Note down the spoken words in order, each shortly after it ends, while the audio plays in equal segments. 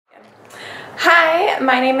Hi,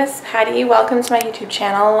 my name is Patty. Welcome to my YouTube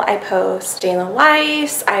channel. I post day in the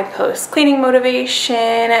life, I post cleaning motivation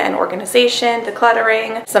and organization,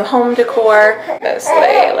 decluttering, some home decor,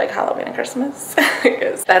 mostly like Halloween and Christmas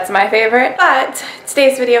because that's my favorite. But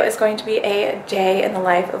today's video is going to be a day in the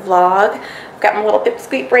life vlog. Got my little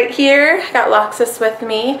pipsqueak right here. Got Loxus with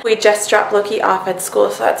me. We just dropped Loki off at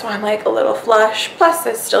school, so that's why I'm like a little flush. Plus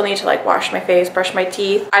I still need to like wash my face, brush my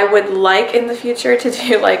teeth. I would like in the future to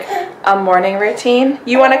do like a morning routine.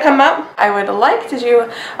 You want to come up? I would like to do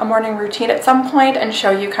a morning routine at some point and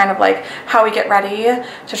show you kind of like how we get ready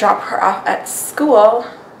to drop her off at school.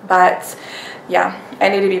 But yeah, I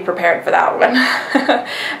need to be prepared for that one.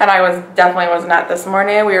 And I definitely was not this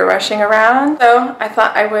morning. We were rushing around. So I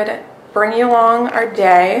thought I would bring you along our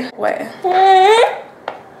day. Wait.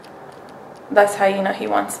 That's how you know he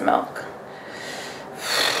wants milk.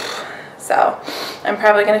 So I'm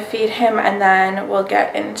probably gonna feed him and then we'll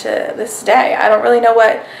get into this day. I don't really know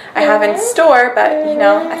what I have in store, but you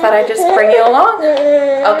know, I thought I'd just bring you along.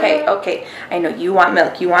 Okay, okay. I know you want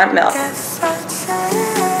milk, you want milk.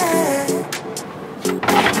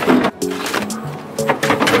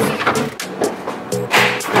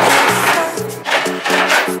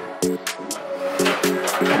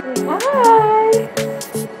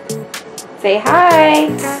 Say hi.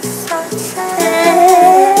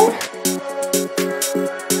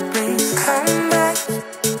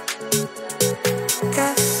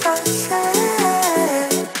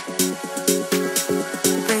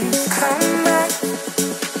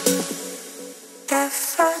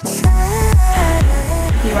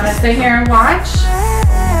 You want to sit here and watch?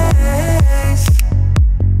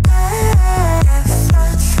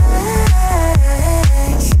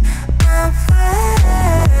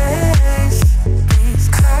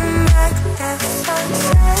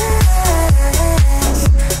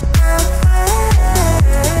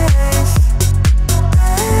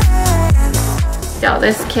 Yo,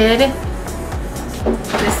 this kid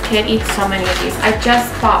eats so many of these. I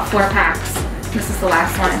just bought 4 packs. This is the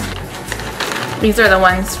last one. These are the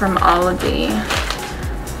ones from Aldi.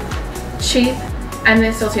 Cheap, and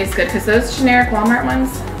they still taste good because those generic Walmart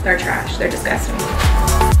ones, they're trash. They're disgusting.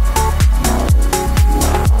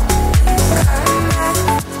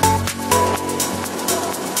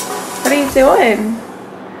 What are you doing?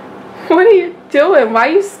 What are you doing? Why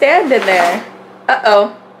are you standing there?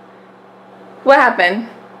 Uh-oh. What happened?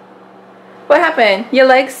 What happened? Your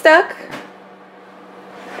leg stuck?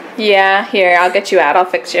 Yeah, here, I'll get you out. I'll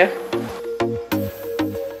fix you.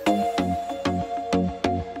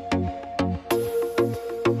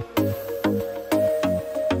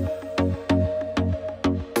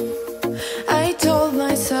 I told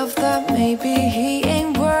myself that maybe he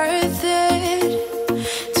ain't worth it.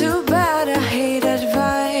 Too bad I hate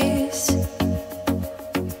advice.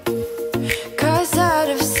 'Cause out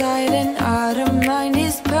of sight and out of mind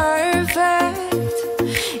is perfect.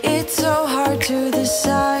 It's so hard to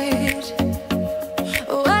decide.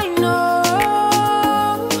 Oh, I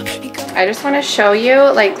know. I just want to show you,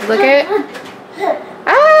 like, look at,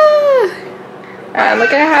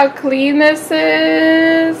 look at how clean this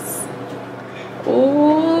is.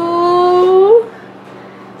 Ooh.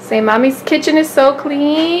 Say, mommy's kitchen is so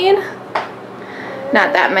clean.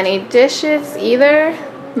 Not that many dishes either.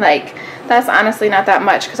 Like, that's honestly not that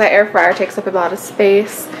much because our air fryer takes up a lot of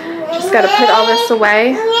space. Just gotta put all this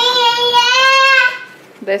away.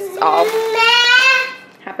 This all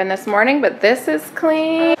happened this morning, but this is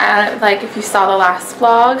clean. Like if you saw the last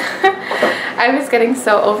vlog, I was getting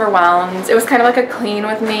so overwhelmed. It was kind of like a clean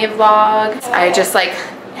with me vlog. I just like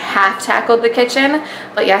half tackled the kitchen,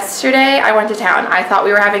 but yesterday I went to town. I thought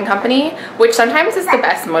we were having company, which sometimes is the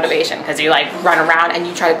best motivation because you like run around and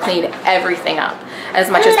you try to clean everything up as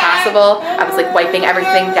much as possible. I was like wiping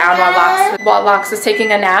everything down while Lox was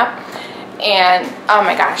taking a nap, and oh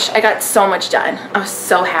my gosh, I got so much done. I was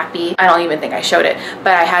so happy. I don't even think I showed it,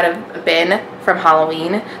 but I had a bin from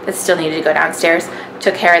Halloween that still needed to go downstairs.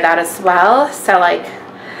 Took care of that as well. So like,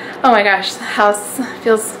 oh my gosh, the house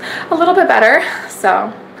feels a little bit better.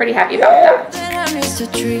 So pretty happy about that.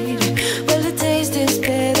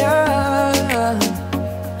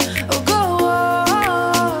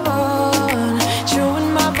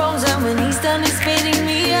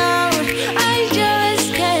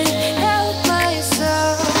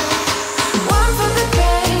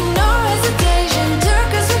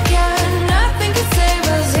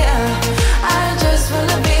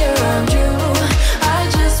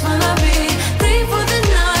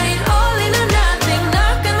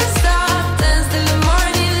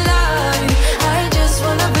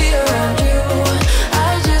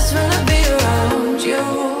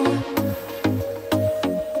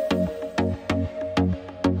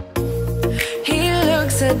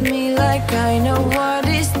 looks at me like I know what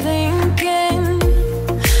he's thinking,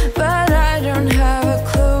 but I don't have a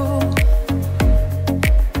clue.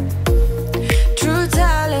 True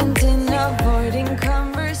talent in avoiding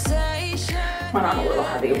conversation. Went on a little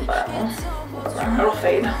heavy, but it'll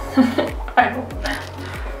fade. I hope.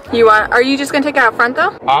 You want? Are you just gonna take it out front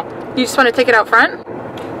though? Huh? You just want to take it out front?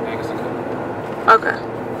 I guess I could. Okay.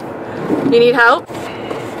 You need help?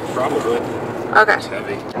 Probably. Okay. It's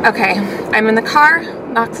heavy. Okay, I'm in the car.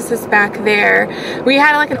 Noxus is back there. We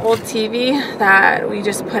had like an old TV that we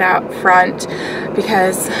just put out front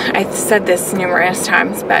because I've said this numerous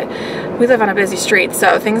times, but we live on a busy street,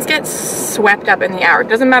 so things get swept up in the air. It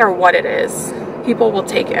doesn't matter what it is. People will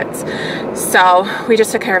take it. So we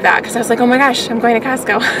just took care of that because I was like, oh my gosh, I'm going to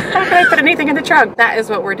Costco. How can I put anything in the trunk? That is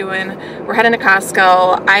what we're doing. We're heading to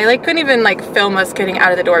Costco. I like couldn't even like film us getting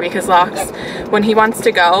out of the door because Lox, when he wants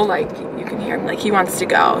to go, like you can hear him, like he wants to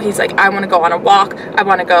go. He's like, I want to go on a walk. I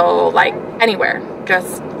want to go like anywhere.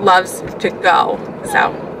 Just loves to go.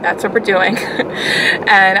 So that's what we're doing.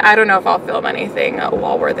 And I don't know if I'll film anything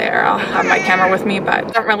while we're there. I'll have my camera with me, but I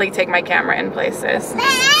don't really take my camera in places.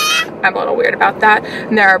 I'm a little weird about that.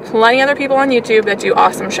 And there are plenty other people on YouTube that do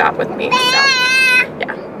awesome shop with me. So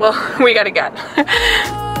yeah, well, we gotta get.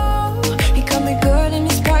 He got me good in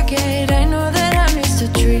his pocket. I know that I missed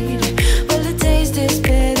a treat. Well, the taste is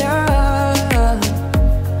bitter.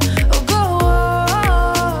 Oh, go on,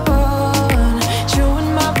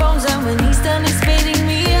 chewing my bones, and when he's done, it's spitting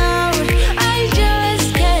me out. I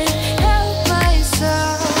just can't help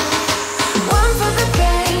myself. One for the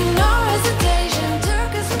pain, no hesitation,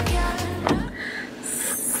 took us again.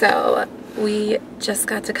 So we just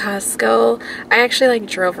got to Costco. I actually like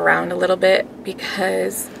drove around a little bit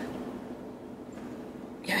because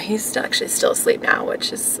yeah, he's still asleep now,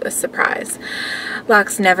 which is a surprise.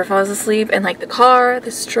 Lox never falls asleep in like the car, the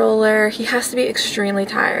stroller. He has to be extremely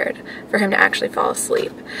tired for him to actually fall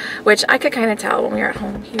asleep, which I could kind of tell when we were at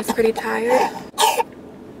home. He was pretty tired.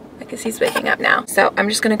 I guess he's waking up now. So I'm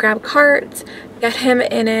just gonna grab a cart, get him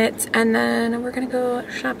in it, and then we're gonna go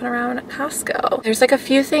shopping around at Costco. There's like a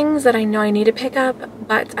few things that I know I need to pick up,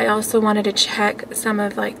 but I also wanted to check some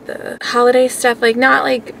of like the holiday stuff, like not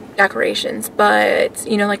like decorations, but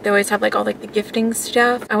you know, like they always have like all like the gifting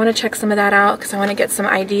stuff. I want to check some of that out because I want to get some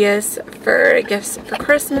ideas for gifts for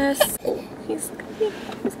Christmas. Oh, he's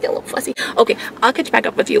getting a little fussy. Okay, I'll catch back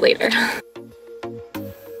up with you later.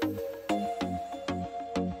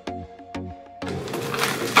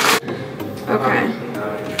 Okay.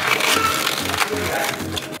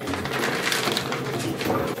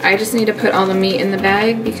 I just need to put all the meat in the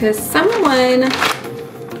bag because someone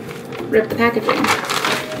ripped the packaging.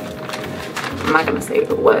 I'm not gonna say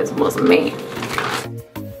who it was. It wasn't me.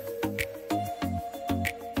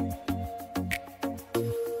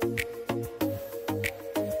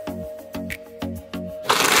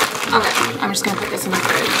 Okay, I'm just gonna put this in the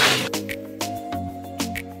fridge.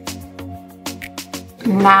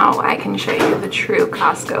 Now I can show you the true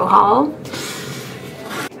Costco haul.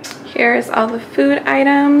 Here's all the food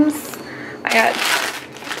items. I got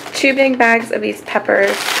 2 big bags of these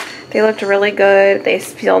peppers. They looked really good. They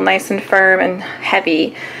feel nice and firm and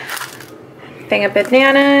heavy. Thing of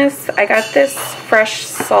bananas. I got this fresh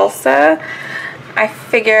salsa. I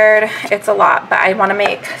figured it's a lot, but I want to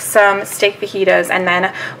make some steak fajitas, and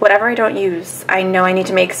then whatever I don't use, I know I need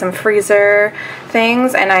to make some freezer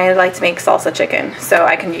things, and I like to make salsa chicken, so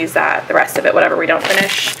I can use that, the rest of it, whatever we don't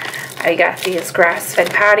finish. I got these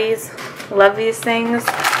grass-fed patties. Love these things.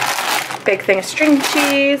 Big thing of string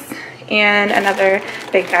cheese, and another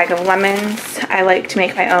big bag of lemons. I like to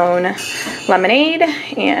make my own lemonade,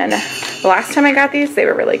 and the last time I got these, they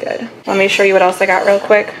were really good. Let me show you what else I got real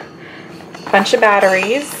quick. Bunch of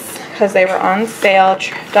batteries because they were on sale,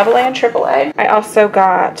 AA and AAA. I also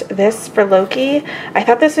got this for Loki. I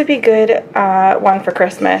thought this would be good one for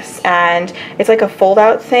Christmas, and it's like a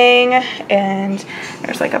fold-out thing, and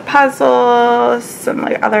there's like a puzzle, some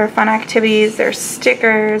like other fun activities, there's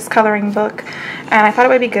stickers, coloring book, and I thought it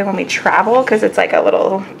would be good when we travel because it's like a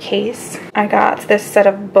little case. I got this set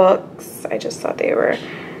of books. I just thought they were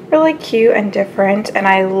really cute and different, and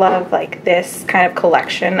I love like this kind of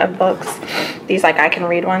collection of books. These like I can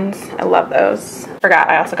read ones. I love those. Forgot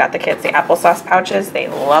I also got the kids the applesauce pouches. They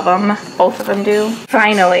love them. Both of them do.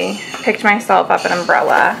 Finally picked myself up an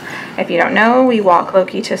umbrella. If you don't know, we walk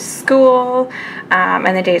Loki to school,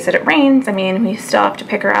 and the days that it rains, I mean, we still have to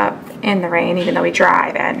pick her up in the rain, even though we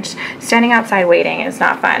drive, and standing outside waiting is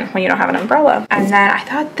not fun when you don't have an umbrella. And then I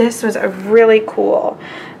thought this was a really cool.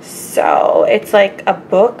 So it's like a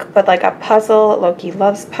book, but like a puzzle. Loki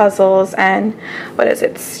loves puzzles. And what does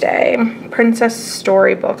it say? Princess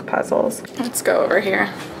Storybook Puzzles. Let's go over here.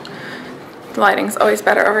 The lighting's always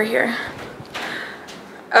better over here.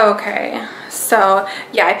 Okay, so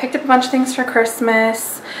yeah, I picked up a bunch of things for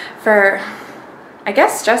Christmas for, I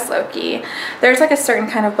guess, just Loki. There's like a certain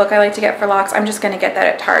kind of book I like to get for Locks. I'm just gonna get that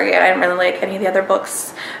at Target. I didn't really like any of the other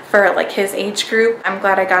books for like his age group. I'm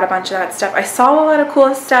glad I got a bunch of that stuff. I saw a lot of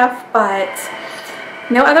cool stuff, but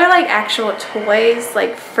no other like actual toys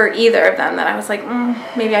like for either of them that I was like,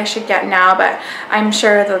 maybe I should get now, but I'm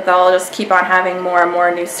sure that they'll just keep on having more and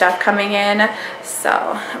more new stuff coming in. So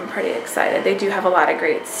I'm pretty excited. They do have a lot of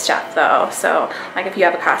great stuff though. So like if you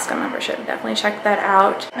have a Costco membership, definitely check that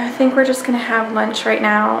out. I think we're just gonna have lunch right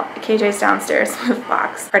now. KJ's downstairs with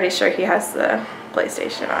Fox. Pretty sure he has the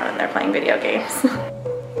PlayStation on and they're playing video games.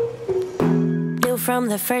 Knew from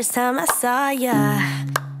the first time I saw ya,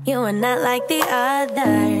 you were not like the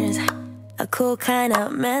others, a cool kind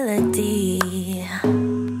of melody.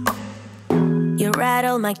 You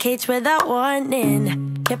rattled my cage without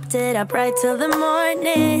warning, kept it up right till the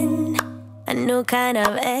morning, a new kind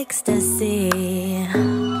of ecstasy.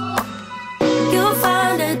 You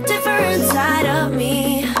found a different side of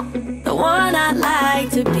me, the one I'd like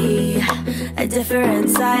to be, a different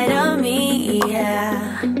side of me,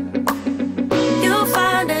 yeah. You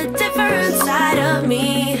found a different side of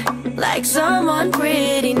me, like someone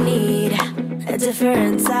pretty neat, a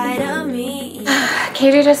different side of me.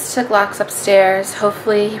 KJ just took Locks upstairs.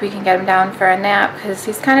 Hopefully we can get him down for a nap because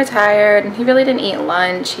he's kind of tired and he really didn't eat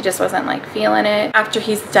lunch. He just wasn't like feeling it. After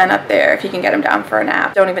he's done up there, if you can get him down for a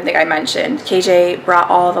nap. Don't even think I mentioned, KJ brought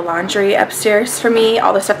all the laundry upstairs for me,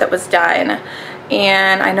 all the stuff that was done.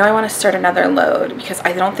 And I know I want to start another load because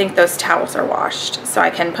I don't think those towels are washed. So I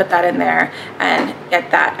can put that in there and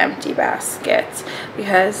get that empty basket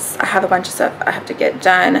because I have a bunch of stuff I have to get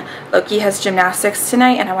done. Loki has gymnastics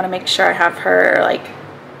tonight and I want to make sure I have her like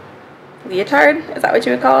leotard, is that what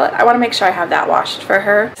you would call it? I want to make sure I have that washed for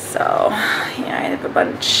her. So yeah, I have a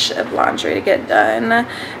bunch of laundry to get done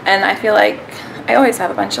and I feel like I always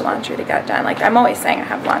have a bunch of laundry to get done. Like I'm always saying I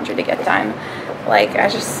have laundry to get done. Like I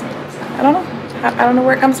don't know. I don't know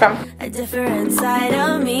where it comes from. A different side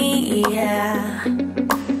of me, yeah.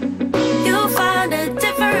 You found a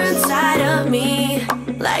different side of me,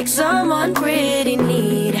 like someone pretty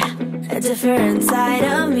neat, a different side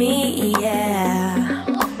of me, yeah.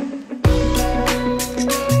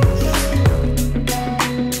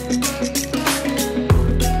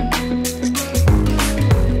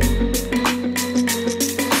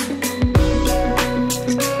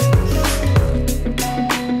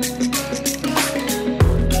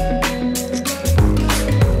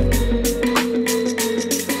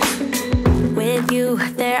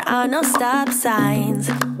 No stop signs,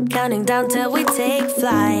 counting down till we take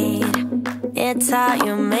flight. It's how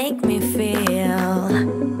you make me feel.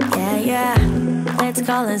 Yeah, yeah. Let's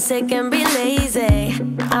call in sick and be lazy.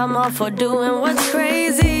 I'm all for doing what's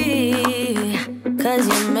crazy, cause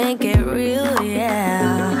you make it real,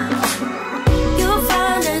 yeah. You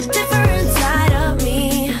found a different side of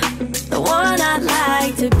me, the one I'd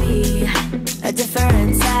like to be, a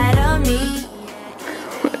different side of me.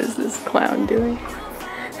 What is this clown doing?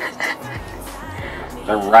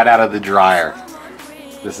 They're right out of the dryer.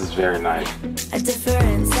 This is very nice. A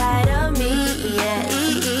different side of me, yeah,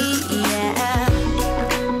 yeah.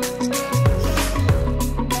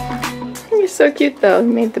 You're so cute though. He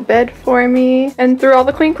made the bed for me and threw all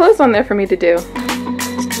the clean clothes on there for me to do.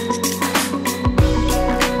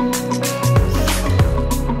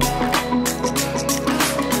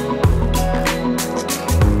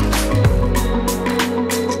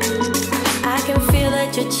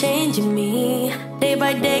 You're changing me, day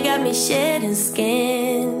by day got me shedding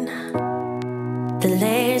skin. The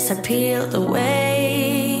layers are peeled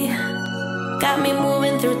away, got me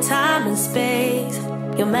moving through time and space.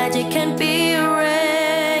 Your magic can't be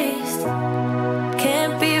erased,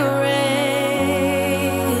 can't be erased.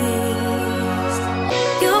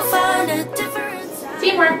 You found a different side.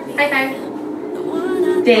 Teamwork, high five.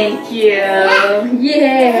 Thank you.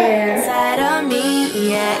 Yeah. Side of me,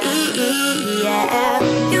 yeah, yeah.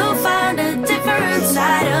 You found a different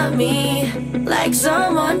side of me, like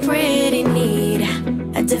someone pretty neat,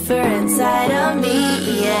 a different side of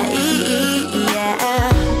me, yeah,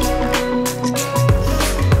 yeah.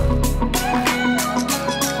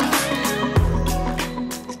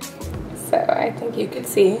 So I think you could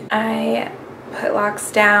see I put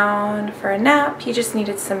Whitlock's down for a nap. He just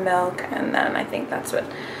needed some milk, and then I think that's what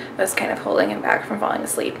was kind of holding him back from falling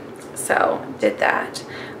asleep. So did that.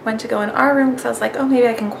 Went to go in our room because I was like, oh, maybe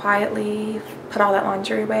I can quietly put all that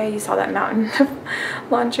laundry away. You saw that mountain of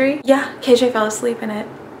laundry. Yeah, KJ fell asleep in it.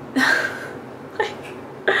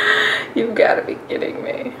 You've got to be kidding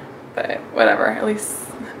me. But whatever, at least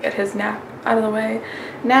get his nap out of the way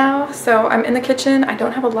now. So I'm in the kitchen. I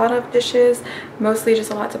don't have a lot of dishes, mostly just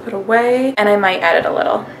a lot to put away, and I might edit a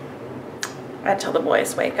little until the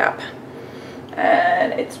boys wake up.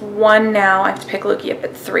 And it's 1 now. I have to pick Lukey up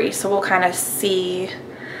at 3, so we'll kind of see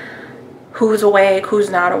who's awake, who's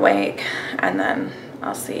not awake, and then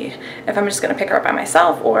I'll see if I'm just gonna pick her up by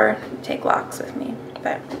myself or take Locks with me.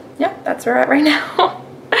 But yeah, that's where we're at right now.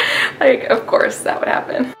 Like, of course that would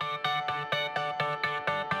happen.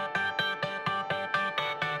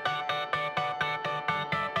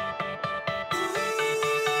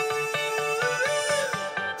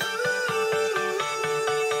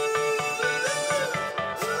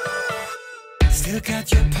 Still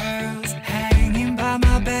got your pearls hanging by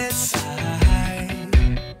my bedside.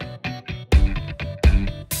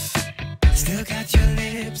 Still got your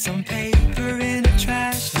lips on paper in a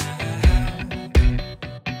trash now.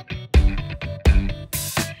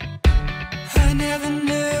 I never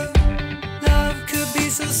knew love could be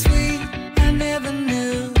so sweet. I never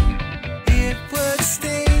knew it would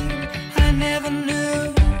sting. I never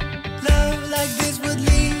knew love like this would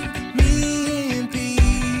leave me in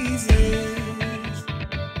pieces.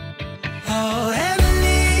 Oh,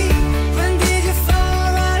 Emily, when did you fall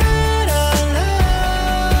right out of love?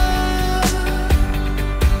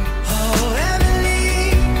 Oh,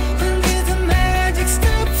 Emily, when did the magic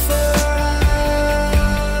stop for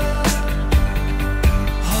us?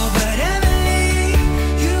 Oh, but Emily,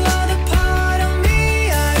 you are the part of me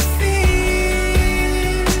I feel.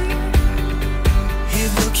 It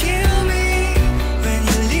will kill me when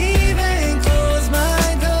you leave and close my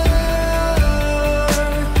door.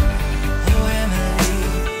 Oh, Emily.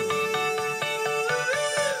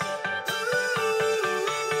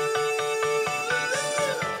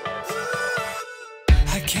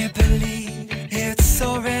 I can't believe it's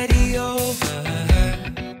already over.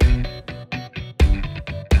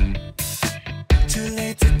 Too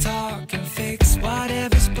late to talk and fix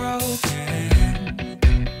whatever's broken.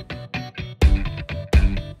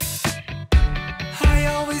 I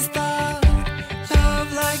always thought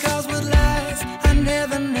love like ours would last. I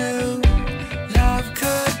never knew love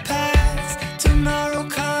could pass. Tomorrow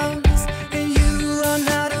comes and you are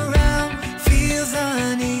not around. Feels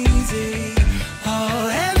uneasy. Oh,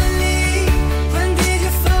 Emily, when did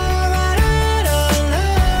you fall right out of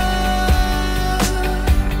love?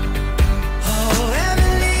 Oh,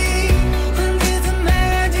 Emily, when did the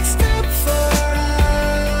magic stop for us?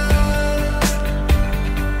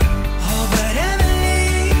 Oh, but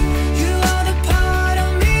Emily, you are the part of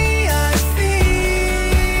me I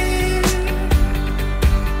feel.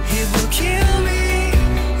 It will kill me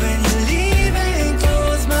when you leave and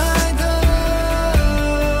close my door.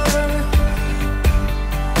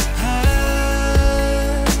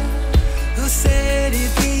 Who said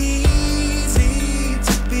it'd be easy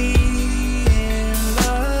to be in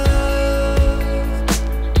love?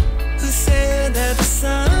 Who said that the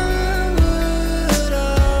sun would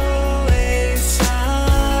always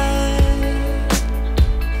shine?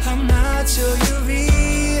 I'm not sure you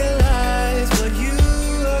realize what you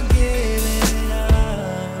are giving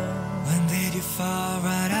up. When did you fall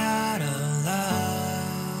right out of love?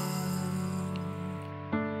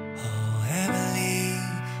 Oh, Emily,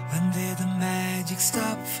 when did the magic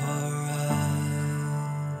stop for us?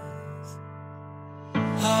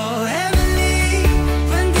 Oh, Emily,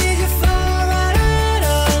 when did you fall right out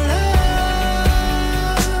of love?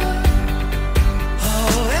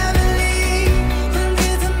 Oh, Emily, when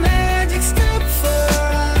did the magic stop for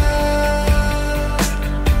us?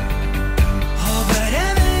 Oh, but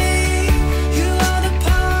Emily, you are the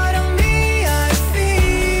part of me I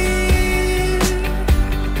feel.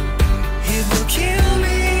 It will kill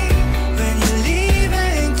me when you leave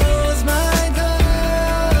and close my door.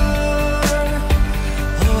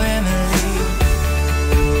 Oh, Emily.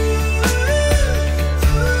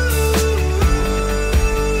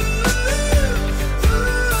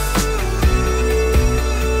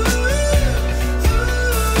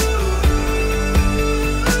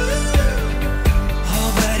 Oh,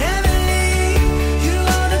 but Emily, you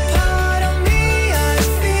are the part of me I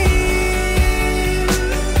feel.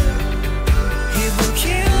 It will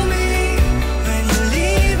kill me when you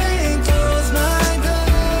leave and close my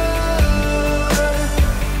door.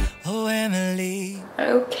 Oh, Emily.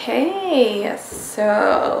 Okay,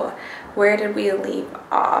 so Where did we leave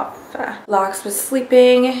off? Lox was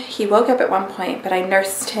sleeping. He woke up at one point, but I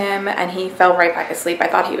nursed him and he fell right back asleep. I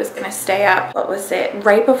thought he was gonna stay up. What was it?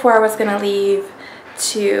 Right before I was gonna leave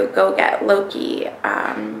to go get Loki,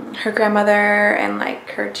 her grandmother and like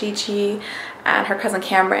her Gigi and her cousin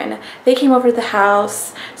Cameron, they came over to the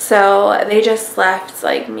house. So they just left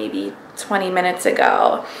like maybe 20 minutes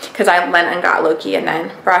ago because I went and got Loki and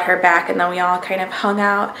then brought her back, and then we all kind of hung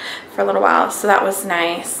out for a little while, so that was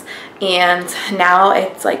nice. And now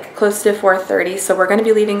it's like close to 4:30, so we're going to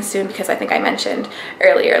be leaving soon because I think I mentioned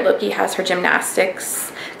earlier Loki has her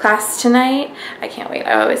gymnastics class tonight. I can't wait.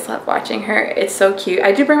 I always love watching her. It's so cute.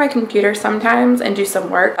 I do bring my computer sometimes and do some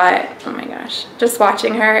work, but oh my gosh, just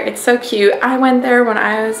watching her, it's so cute. I went there when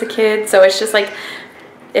I was a kid, so it's just like,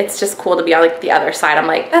 it's just cool to be on like the other side. I'm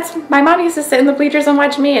like, that's, my mom used to sit in the bleachers and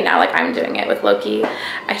watch me, and now like I'm doing it with Loki.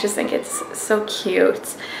 I just think it's so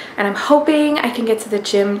cute. And I'm hoping I can get to the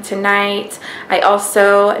gym tonight. I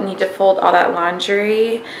also need to fold all that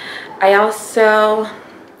laundry.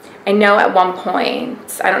 I know at one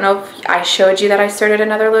point, I don't know if I showed you that I started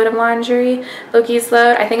another load of laundry, Loki's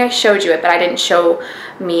load. I think I showed you it, but I didn't show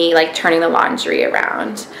me like turning the laundry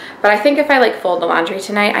around. But I think if I like fold the laundry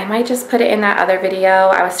tonight, I might just put it in that other video.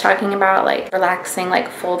 I was talking about like relaxing,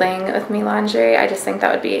 like folding with me laundry. I just think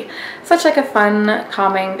that would be such like a fun,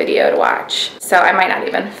 calming video to watch. So I might not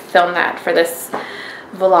even film that for this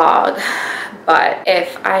vlog. But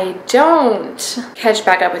if I don't catch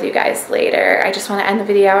back up with you guys later, I just want to end the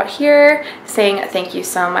video out here saying thank you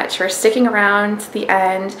so much for sticking around to the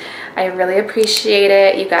end. I really appreciate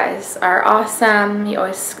it. You guys are awesome. You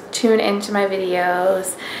always tune into my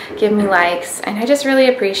videos, give me likes, and I just really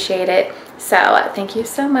appreciate it. So thank you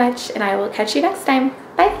so much, and I will catch you next time.